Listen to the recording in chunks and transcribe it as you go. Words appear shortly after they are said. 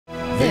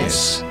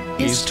This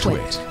is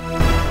TWiT.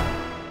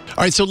 All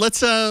right, so let's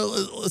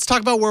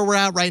talk about where we're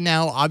at right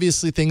now.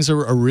 Obviously, things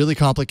are really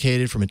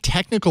complicated from a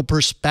technical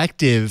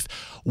perspective.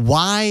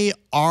 Why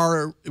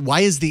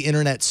is the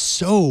internet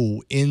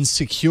so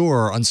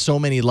insecure on so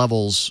many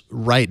levels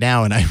right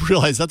now? And I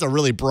realize that's a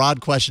really broad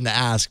question to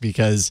ask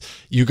because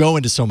you go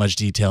into so much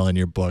detail in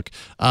your book.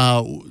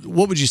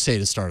 What would you say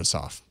to start us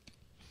off?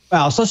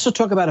 Well, so let's just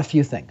talk about a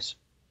few things.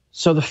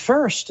 So the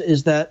first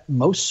is that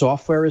most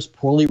software is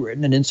poorly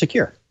written and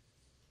insecure.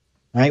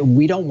 Right?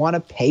 We don't want to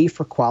pay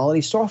for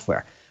quality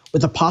software.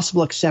 With the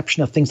possible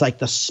exception of things like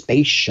the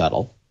space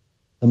shuttle,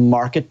 the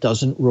market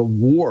doesn't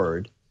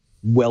reward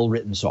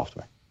well-written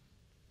software.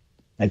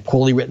 And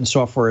poorly written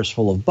software is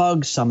full of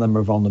bugs. Some of them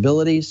are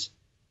vulnerabilities.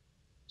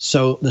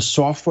 So the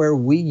software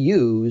we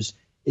use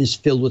is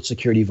filled with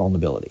security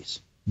vulnerabilities.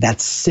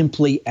 That's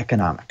simply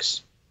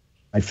economics.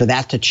 Right? For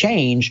that to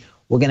change,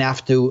 we're going to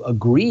have to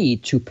agree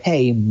to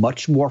pay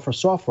much more for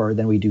software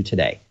than we do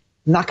today.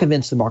 I'm not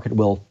convinced the market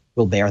will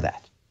bear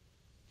that.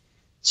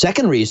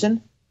 Second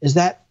reason is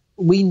that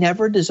we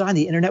never designed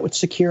the internet with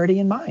security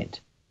in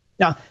mind.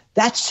 Now,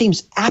 that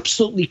seems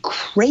absolutely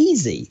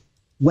crazy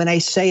when I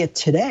say it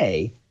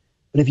today,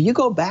 but if you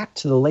go back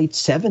to the late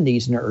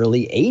 70s and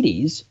early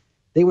 80s,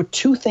 there were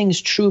two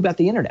things true about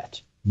the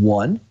internet.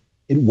 One,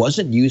 it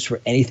wasn't used for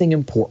anything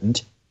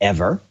important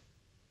ever.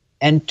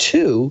 And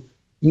two,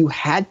 you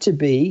had to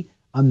be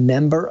a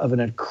member of an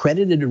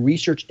accredited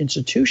research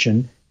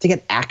institution to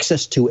get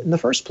access to it in the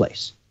first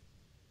place.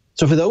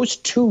 So for those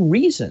two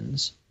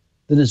reasons,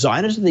 the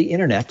designers of the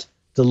internet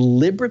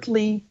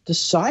deliberately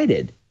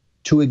decided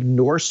to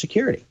ignore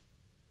security.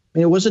 I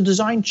mean, it was a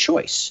design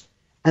choice.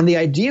 And the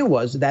idea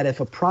was that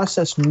if a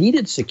process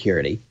needed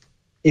security,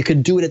 it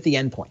could do it at the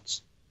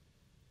endpoints.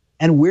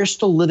 And we're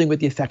still living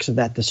with the effects of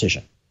that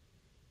decision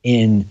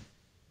in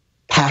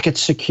packet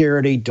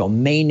security,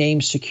 domain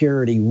name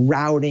security,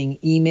 routing,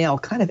 email,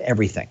 kind of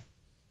everything,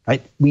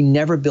 right? We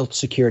never built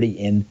security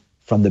in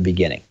from the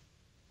beginning.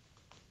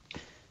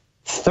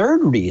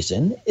 Third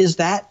reason is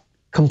that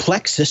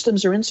complex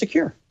systems are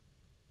insecure.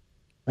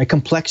 Right?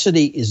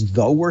 Complexity is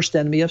the worst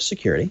enemy of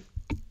security,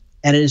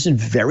 and it isn't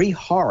very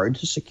hard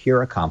to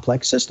secure a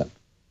complex system.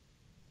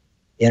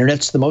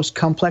 Internet's the most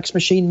complex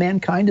machine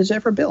mankind has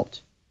ever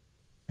built.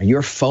 And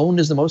your phone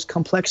is the most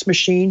complex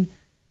machine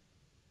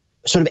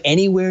sort of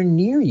anywhere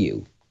near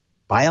you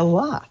by a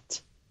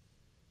lot.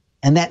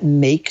 And that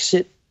makes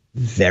it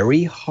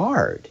very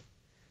hard.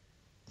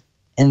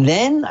 And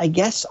then I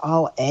guess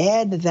I'll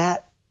add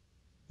that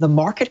the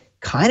market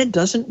kind of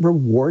doesn't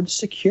reward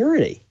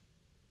security.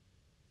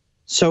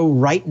 So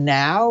right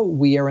now,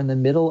 we are in the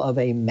middle of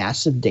a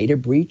massive data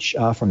breach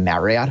from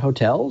Marriott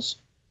hotels.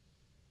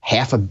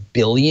 500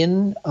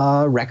 million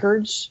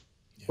records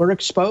were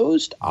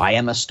exposed. I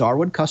am a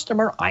Starwood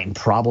customer. I'm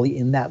probably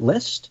in that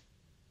list.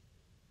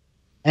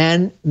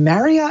 And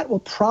Marriott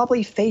will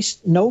probably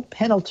face no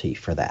penalty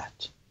for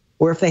that.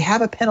 Or if they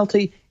have a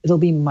penalty, it'll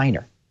be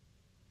minor.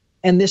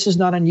 And this is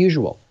not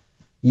unusual.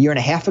 A year and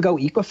a half ago,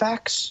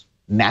 Equifax,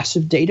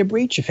 massive data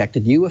breach,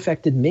 affected you,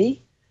 affected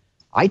me.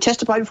 I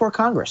testified before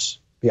Congress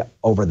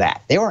over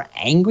that. There were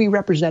angry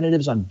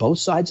representatives on both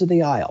sides of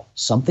the aisle.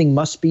 Something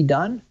must be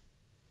done.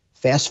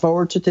 Fast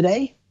forward to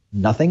today,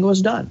 nothing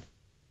was done.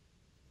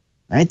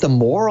 Right? The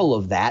moral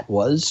of that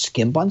was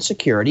skimp on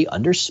security,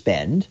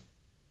 underspend,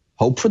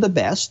 hope for the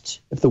best.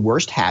 If the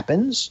worst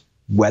happens,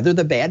 weather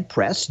the bad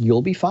press,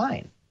 you'll be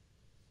fine.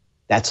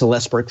 That's a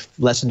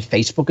lesson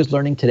Facebook is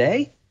learning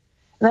today,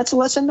 and that's a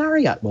lesson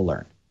Marriott will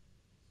learn.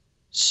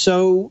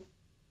 So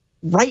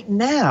right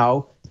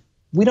now,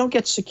 we don't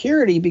get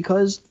security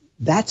because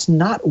that's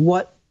not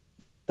what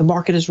the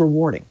market is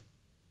rewarding.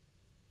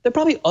 There are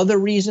probably other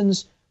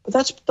reasons,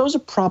 but those are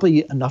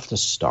probably enough to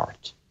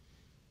start.